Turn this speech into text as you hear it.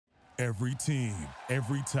Every team,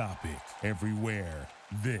 every topic, everywhere.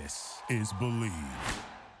 This is Believe.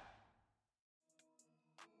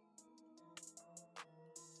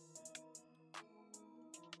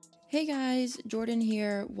 Hey guys, Jordan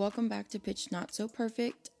here. Welcome back to Pitch Not So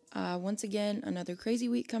Perfect. Once again, another crazy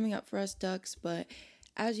week coming up for us Ducks, but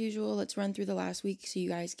as usual, let's run through the last week so you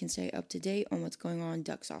guys can stay up to date on what's going on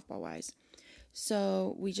Duck softball wise.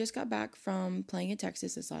 So we just got back from playing in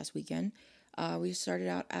Texas this last weekend. We started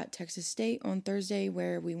out at Texas State on Thursday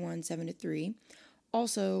where we won 7-3.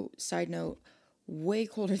 Also, side note, way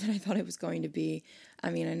colder than I thought it was going to be.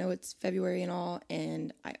 I mean, I know it's February and all,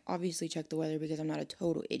 and I obviously checked the weather because I'm not a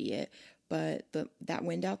total idiot, but that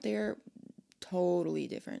wind out there, totally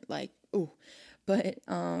different. Like, ooh. But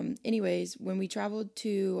anyways, when we traveled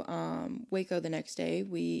to Waco the next day,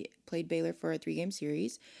 we played Baylor for a 3-game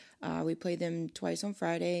series. We played them twice on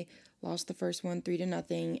Friday, lost the first one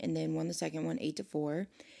 3-0, and then won the second one 8-4.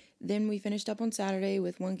 Then we finished up on Saturday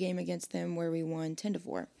with one game against them where we won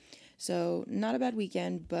 10-4. So not a bad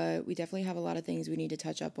weekend, but we definitely have a lot of things we need to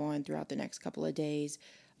touch up on throughout the next couple of days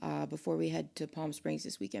before we head to Palm Springs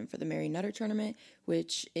this weekend for the Mary Nutter Tournament,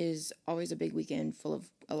 which is always a big weekend full of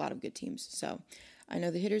a lot of good teams. So I know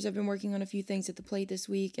the hitters have been working on a few things at the plate this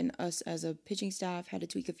week, and us as a pitching staff had to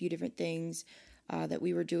tweak a few different things that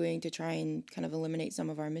we were doing to try and kind of eliminate some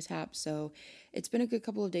of our mishaps. So it's been a good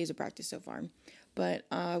couple of days of practice so far. But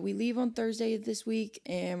we leave on Thursday this week,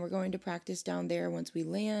 and we're going to practice down there once we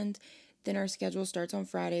land. Then our schedule starts on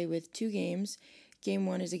Friday with 2 games. Game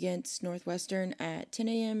 1 is against Northwestern at 10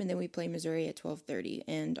 a.m., and then we play Missouri at 12:30.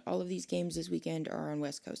 And all of these games this weekend are on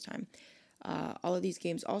West Coast time. All of these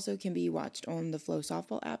games also can be watched on the Flow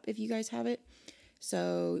Softball app if you guys have it.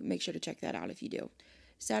 So make sure to check that out if you do.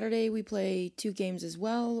 Saturday, we play 2 games as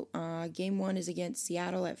well. Game 1 is against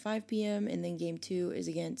Seattle at 5 p.m., and then Game 2 is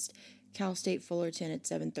against Cal State Fullerton at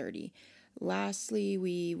 7:30. Lastly,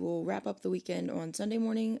 we will wrap up the weekend on Sunday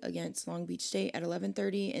morning against Long Beach State at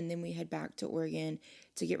 11:30, and then we head back to Oregon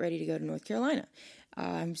to get ready to go to North Carolina.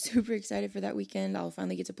 I'm super excited for that weekend. I'll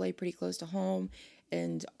finally get to play pretty close to home,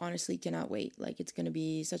 and honestly cannot wait. Like, it's going to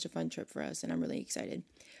be such a fun trip for us, and I'm really excited.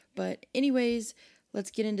 But anyways,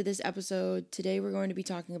 let's get into this episode. Today we're going to be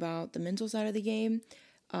talking about the mental side of the game.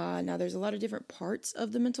 Now, there's a lot of different parts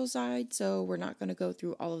of the mental side, so we're not going to go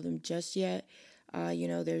through all of them just yet.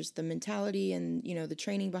 There's the mentality and, the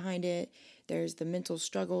training behind it. There's the mental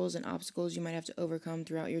struggles and obstacles you might have to overcome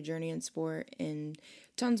throughout your journey in sport and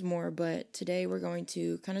tons more. But today we're going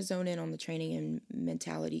to kind of zone in on the training and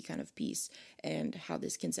mentality kind of piece and how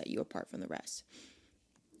this can set you apart from the rest.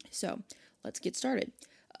 So let's get started.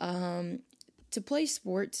 To play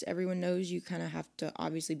sports, everyone knows you kind of have to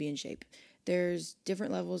obviously be in shape. There's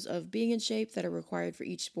different levels of being in shape that are required for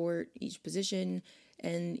each sport, each position,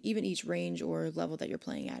 and even each range or level that you're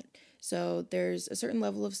playing at. So there's a certain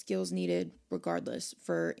level of skills needed regardless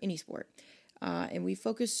for any sport. And we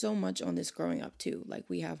focus so much on this growing up too. Like,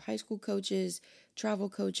 we have high school coaches, travel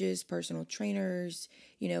coaches, personal trainers,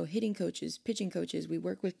 hitting coaches, pitching coaches. We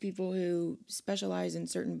work with people who specialize in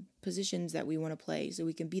certain positions that we want to play so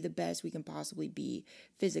we can be the best we can possibly be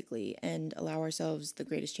physically and allow ourselves the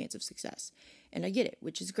greatest chance of success. And I get it,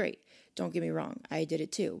 which is great. Don't get me wrong. I did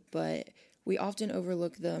it too. But we often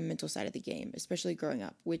overlook the mental side of the game, especially growing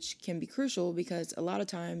up, which can be crucial because a lot of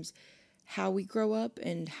times how we grow up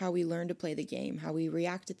and how we learn to play the game, how we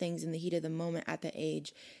react to things in the heat of the moment at the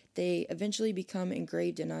age, they eventually become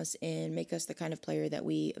engraved in us and make us the kind of player that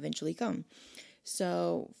we eventually become.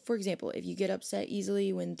 So, for example, if you get upset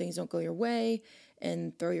easily when things don't go your way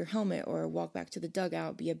and throw your helmet or walk back to the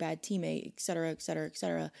dugout, be a bad teammate, etc., etc.,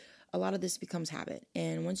 etc., a lot of this becomes habit.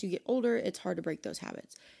 And once you get older, it's hard to break those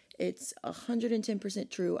habits. It's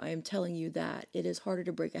 110% true. I am telling you that it is harder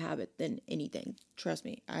to break a habit than anything. Trust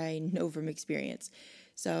me, I know from experience.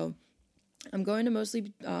 So I'm going to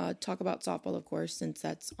mostly talk about softball, of course, since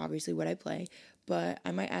that's obviously what I play, but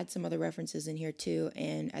I might add some other references in here too.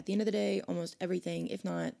 And at the end of the day, almost everything, if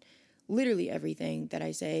not literally everything that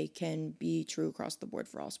I say, can be true across the board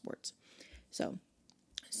for all sports. So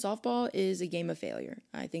softball is a game of failure.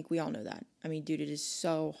 I think we all know that. I mean, dude, it is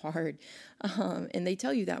so hard. And they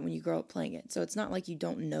tell you that when you grow up playing it. So it's not like you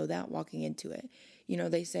don't know that walking into it.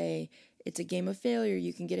 They say it's a game of failure.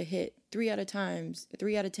 You can get a hit 3 out of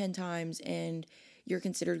 10 times, and you're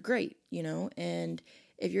considered great, And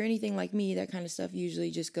if you're anything like me, that kind of stuff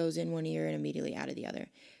usually just goes in one ear and immediately out of the other.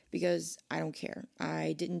 Because I don't care.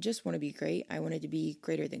 I didn't just want to be great. I wanted to be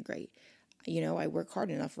greater than great. I work hard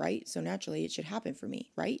enough, right? So naturally it should happen for me,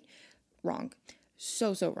 right? Wrong.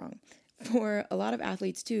 So wrong. For a lot of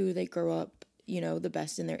athletes too, they grow up, the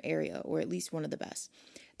best in their area, or at least one of the best.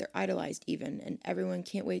 They're idolized even, and everyone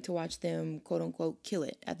can't wait to watch them, quote unquote, kill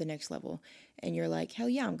it at the next level. And you're like, hell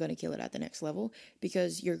yeah, I'm going to kill it at the next level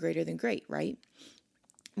because you're greater than great, right?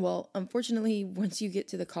 Well, unfortunately, once you get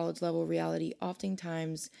to the college level, reality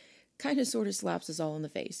oftentimes kind of sort of slaps us all in the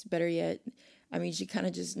face. Better yet, I mean, she kind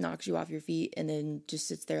of just knocks you off your feet and then just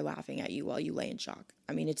sits there laughing at you while you lay in shock.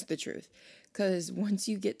 I mean, it's the truth. Because once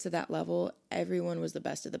you get to that level, everyone was the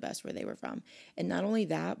best of the best where they were from. And not only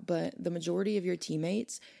that, but the majority of your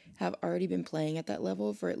teammates have already been playing at that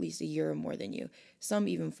level for at least a year or more than you, some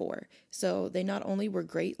even 4. So they not only were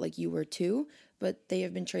great like you were too, but they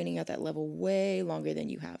have been training at that level way longer than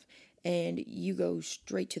you have. And you go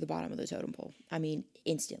straight to the bottom of the totem pole. I mean,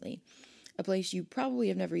 instantly. A place you probably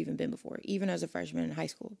have never even been before, even as a freshman in high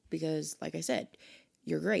school, because, like I said,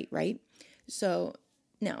 you're great, right? So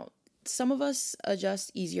now, some of us adjust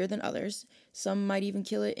easier than others. Some might even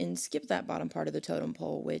kill it and skip that bottom part of the totem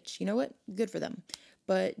pole, which, you know what? Good for them.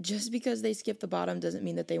 But just because they skip the bottom doesn't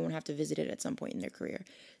mean that they won't have to visit it at some point in their career.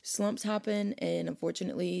 Slumps happen, and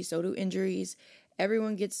unfortunately, so do injuries.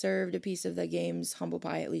 Everyone gets served a piece of the game's humble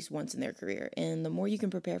pie at least once in their career. And the more you can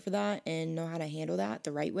prepare for that and know how to handle that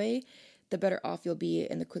the right way, the better off you'll be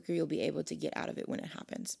and the quicker you'll be able to get out of it when it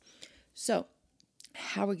happens. So,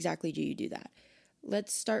 how exactly do you do that?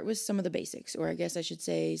 Let's start with some of the basics, or I guess I should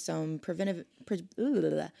say some can't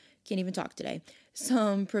even talk today.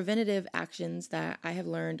 Some preventative actions that I have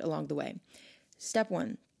learned along the way. Step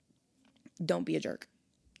 1, don't be a jerk.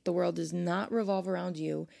 The world does not revolve around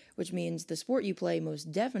you, which means the sport you play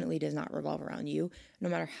most definitely does not revolve around you, no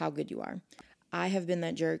matter how good you are. I have been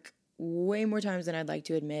that jerk way more times than I'd like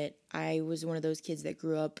to admit. I was one of those kids that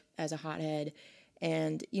grew up as a hothead,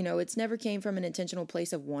 and, it's never came from an intentional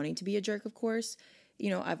place of wanting to be a jerk, of course.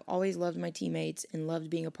 I've always loved my teammates and loved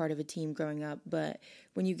being a part of a team growing up, but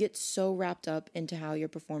when you get so wrapped up into how your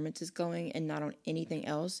performance is going and not on anything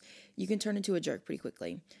else, you can turn into a jerk pretty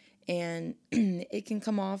quickly. And it can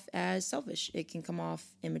come off as selfish. It can come off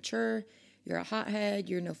immature. You're a hothead.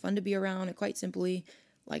 You're no fun to be around. And quite simply,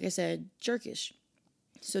 like I said, jerkish.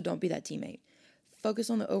 So don't be that teammate.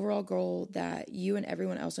 Focus on the overall goal that you and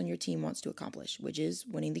everyone else on your team wants to accomplish, which is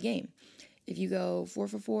winning the game. If you go 4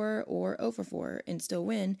 for 4 or 0 for 4 and still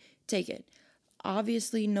win, take it.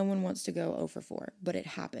 Obviously, no one wants to go 0 for 4, but it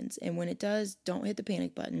happens. And when it does, don't hit the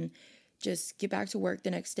panic button. Just get back to work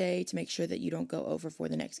the next day to make sure that you don't go 0 for 4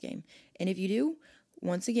 the next game. And if you do,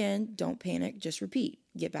 once again, don't panic, just repeat.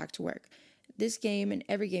 Get back to work. This game, and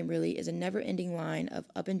every game really, is a never-ending line of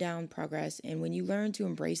up and down progress, and when you learn to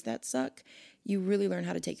embrace that suck, you really learn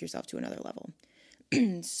how to take yourself to another level.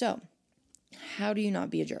 So, how do you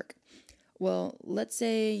not be a jerk? Well, let's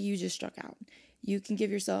say you just struck out. You can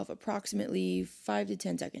give yourself approximately 5 to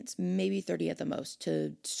 10 seconds, maybe 30 at the most,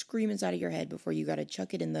 to scream inside of your head before you got to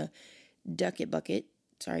chuck it in the duck it bucket.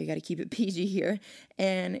 Sorry, you got to keep it PG here,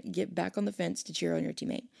 and get back on the fence to cheer on your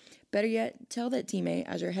teammate. Better yet, tell that teammate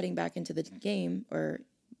as you're heading back into the game, or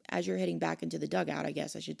as you're heading back into the dugout, I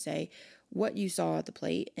guess I should say, what you saw at the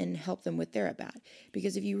plate and help them with their at-bat.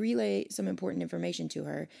 Because if you relay some important information to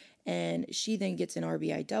her and she then gets an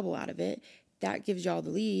RBI double out of it, that gives y'all the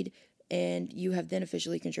lead, and you have then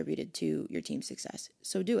officially contributed to your team's success.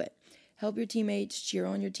 So do it. Help your teammates, cheer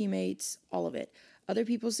on your teammates, all of it. Other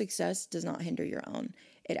people's success does not hinder your own.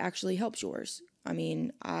 It actually helps yours. I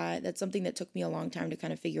mean, that's something that took me a long time to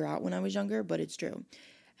kind of figure out when I was younger, but it's true.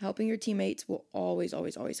 Helping your teammates will always,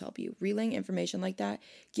 always, always help you. Relaying information like that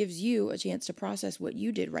gives you a chance to process what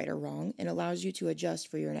you did right or wrong and allows you to adjust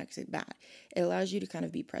for your next at bat. It allows you to kind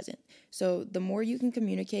of be present. So the more you can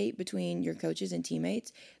communicate between your coaches and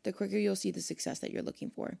teammates, the quicker you'll see the success that you're looking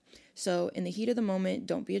for. So in the heat of the moment,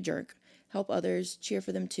 don't be a jerk. Help others, cheer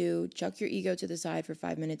for them too, chuck your ego to the side for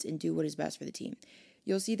 5 minutes and do what is best for the team.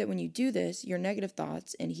 You'll see that when you do this, your negative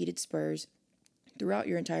thoughts and heated spurs throughout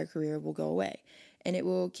your entire career will go away, and it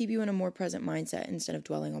will keep you in a more present mindset instead of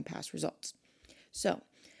dwelling on past results. So,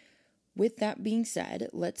 with that being said,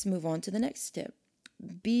 let's move on to the next tip.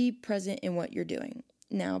 Be present in what you're doing.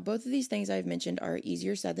 Now, both of these things I've mentioned are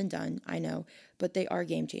easier said than done, I know, but they are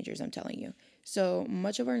game changers, I'm telling you. So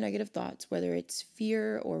much of our negative thoughts, whether it's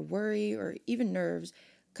fear or worry or even nerves,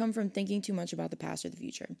 come from thinking too much about the past or the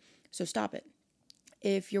future. So stop it.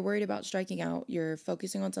 If you're worried about striking out, you're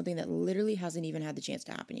focusing on something that literally hasn't even had the chance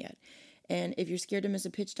to happen yet. And if you're scared to miss a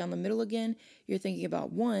pitch down the middle again, you're thinking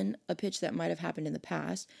about 1, a pitch that might have happened in the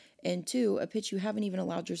past, and 2, a pitch you haven't even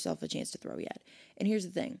allowed yourself a chance to throw yet. And here's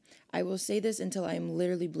the thing. I will say this until I am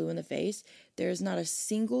literally blue in the face. There is not a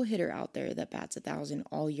single hitter out there that bats 1,000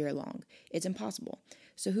 all year long. It's impossible.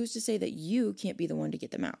 So who's to say that you can't be the one to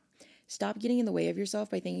get them out? Stop getting in the way of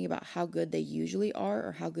yourself by thinking about how good they usually are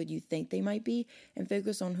or how good you think they might be, and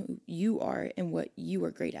focus on who you are and what you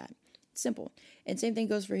are great at. Simple. And same thing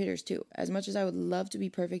goes for hitters too. As much as I would love to be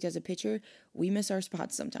perfect as a pitcher, we miss our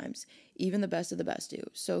spots sometimes. Even the best of the best do.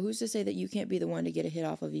 So who's to say that you can't be the one to get a hit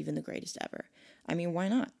off of even the greatest ever? I mean, why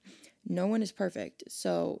not? No one is perfect.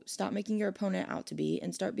 So stop making your opponent out to be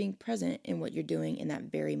and start being present in what you're doing in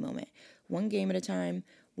that very moment. One game at a time,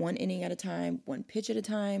 one inning at a time, one pitch at a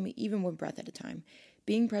time, even one breath at a time.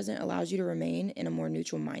 Being present allows you to remain in a more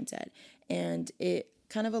neutral mindset, and it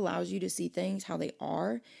kind of allows you to see things how they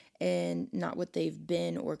are and not what they've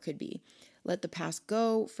been or could be. Let the past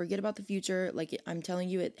go, forget about the future, like I'm telling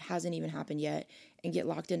you, it hasn't even happened yet, and get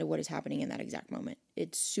locked into what is happening in that exact moment.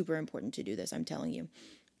 It's super important to do this, I'm telling you.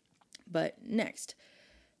 But next,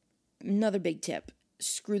 another big tip,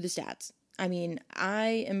 screw the stats. I mean,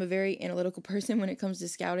 I am a very analytical person when it comes to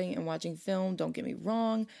scouting and watching film, don't get me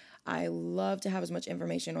wrong. I love to have as much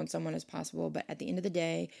information on someone as possible, but at the end of the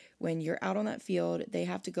day, when you're out on that field, they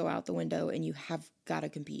have to go out the window and you have got to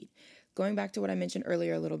compete. Going back to what I mentioned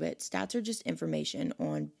earlier a little bit, stats are just information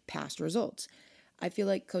on past results. I feel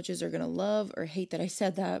like coaches are going to love or hate that I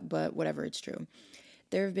said that, but whatever, it's true.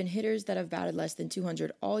 There have been hitters that have batted less than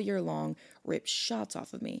 200 all year long, rip shots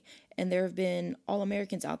off of me. And there have been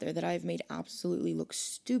All-Americans out there that I've made absolutely look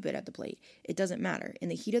stupid at the plate. It doesn't matter. In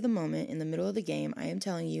the heat of the moment, in the middle of the game, I am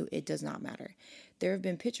telling you, it does not matter. There have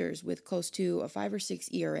been pitchers with close to a 5 or 6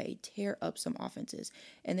 ERA tear up some offenses.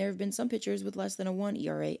 And there have been some pitchers with less than a 1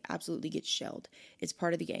 ERA absolutely get shelled. It's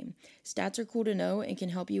part of the game. Stats are cool to know and can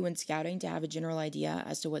help you when scouting to have a general idea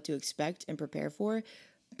as to what to expect and prepare for.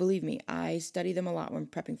 Believe me, I study them a lot when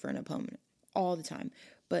prepping for an opponent, all the time.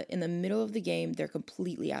 But in the middle of the game, they're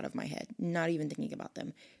completely out of my head, not even thinking about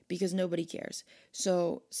them, because nobody cares.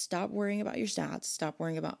 So stop worrying about your stats, stop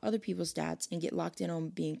worrying about other people's stats, and get locked in on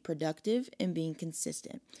being productive and being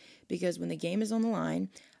consistent. Because when the game is on the line,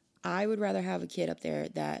 I would rather have a kid up there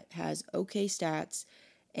that has okay stats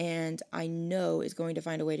and I know is going to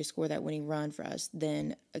find a way to score that winning run for us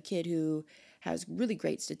than a kid who has really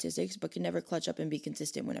great statistics but can never clutch up and be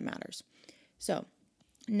consistent when it matters. So,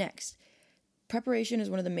 next, preparation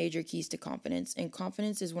is one of the major keys to confidence, and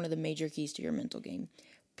confidence is one of the major keys to your mental game.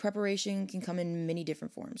 Preparation can come in many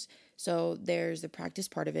different forms. So there's the practice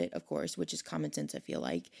part of it, of course, which is common sense, I feel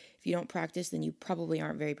like. If you don't practice, then you probably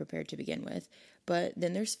aren't very prepared to begin with. But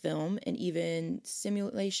then there's film and even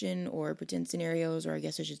simulation or pretend scenarios, or I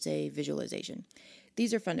guess I should say visualization.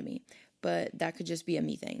 These are fun to me, but that could just be a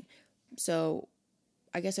me thing. So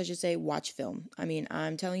I guess I should say watch film. I mean,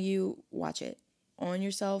 I'm telling you, watch it. On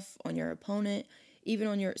yourself, on your opponent, even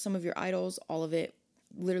on some of your idols, all of it.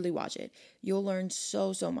 Literally watch it. You'll learn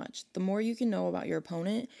so much. The more you can know about your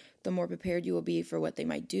opponent, the more prepared you will be for what they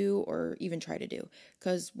might do or even try to do.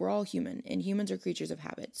 Because we're all human, and humans are creatures of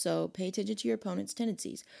habit. So pay attention to your opponent's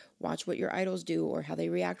tendencies. Watch what your idols do or how they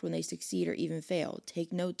react when they succeed or even fail.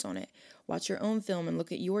 Take notes on it. Watch your own film and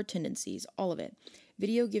look at your tendencies, all of it.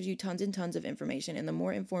 Video gives you tons and tons of information, and the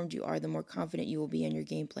more informed you are, the more confident you will be in your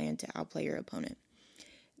game plan to outplay your opponent.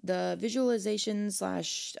 The visualization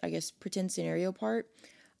 / pretend scenario part,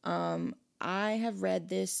 I have read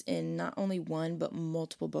this in not only one, but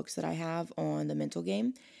multiple books that I have on the mental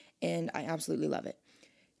game, and I absolutely love it.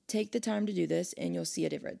 Take the time to do this, and you'll see a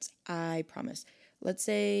difference. I promise. Let's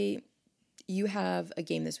say you have a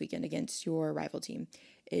game this weekend against your rival team.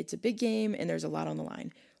 It's a big game, and there's a lot on the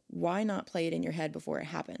line. Why not play it in your head before it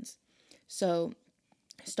happens? So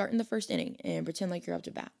start in the first inning and pretend like you're up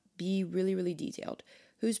to bat. Be really, really detailed.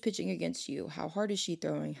 Who's pitching against you? How hard is she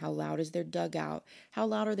throwing? How loud is their dugout? How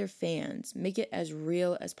loud are their fans? Make it as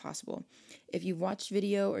real as possible. If you've watched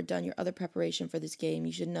video or done your other preparation for this game,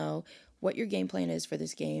 you should know what your game plan is for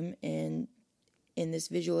this game. And in this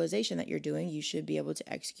visualization that you're doing, you should be able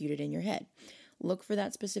to execute it in your head. Look for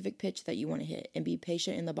that specific pitch that you want to hit and be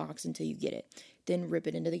patient in the box until you get it. Then rip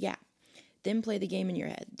it into the gap. Then play the game in your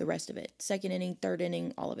head, the rest of it. Second inning, third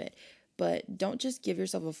inning, all of it. But don't just give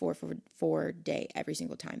yourself a 4 for 4 day every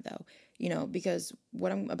single time, though. Because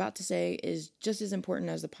what I'm about to say is just as important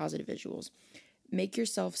as the positive visuals. Make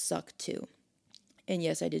yourself suck too. And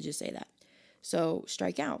yes, I did just say that. So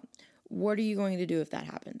strike out. What are you going to do if that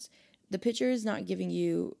happens? The pitcher is not giving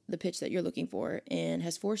you the pitch that you're looking for and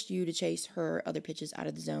has forced you to chase her other pitches out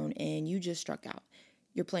of the zone, and you just struck out.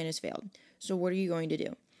 Your plan has failed. So what are you going to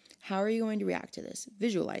do? How are you going to react to this?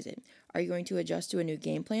 Visualize it. Are you going to adjust to a new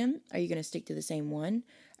game plan? Are you going to stick to the same one?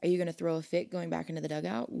 Are you going to throw a fit going back into the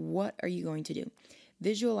dugout? What are you going to do?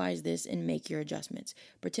 Visualize this and make your adjustments.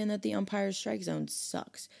 Pretend that the umpire's strike zone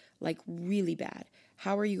sucks, like really bad.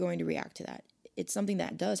 How are you going to react to that? it's something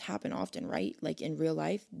that does happen often, right? Like in real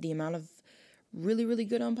life, the amount of really, really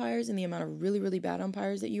good umpires and the amount of really, really bad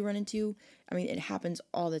umpires that you run into, I mean, it happens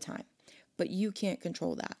all the time. But you can't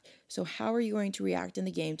control that. So how are you going to react in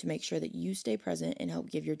the game to make sure that you stay present and help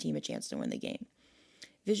give your team a chance to win the game?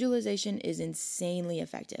 Visualization is insanely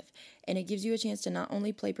effective, and it gives you a chance to not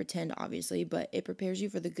only play pretend, obviously, but it prepares you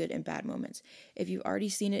for the good and bad moments. If you've already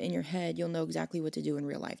seen it in your head, you'll know exactly what to do in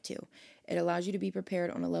real life too. It allows you to be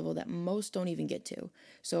prepared on a level that most don't even get to.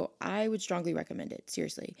 So I would strongly recommend it,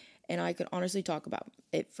 seriously. And I could honestly talk about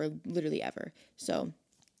it for literally ever.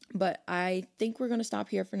 But I think we're going to stop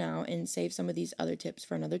here for now and save some of these other tips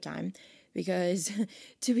for another time because,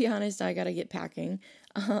 to be honest, I got to get packing.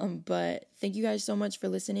 But thank you guys so much for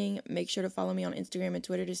listening. Make sure to follow me on Instagram and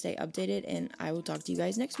Twitter to stay updated, and I will talk to you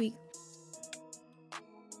guys next week.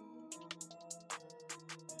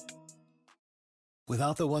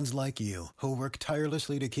 Without the ones like you, who work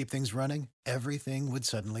tirelessly to keep things running, everything would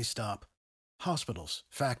suddenly stop. Hospitals,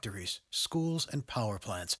 factories, schools, and power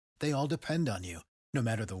plants, they all depend on you. No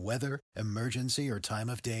matter the weather, emergency, or time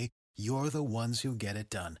of day, you're the ones who get it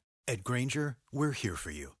done. At Grainger, we're here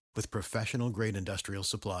for you with professional-grade industrial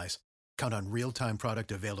supplies. Count on real-time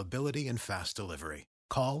product availability and fast delivery.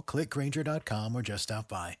 Call, click Grainger.com, or just stop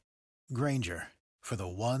by. Grainger, for the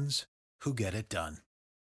ones who get it done.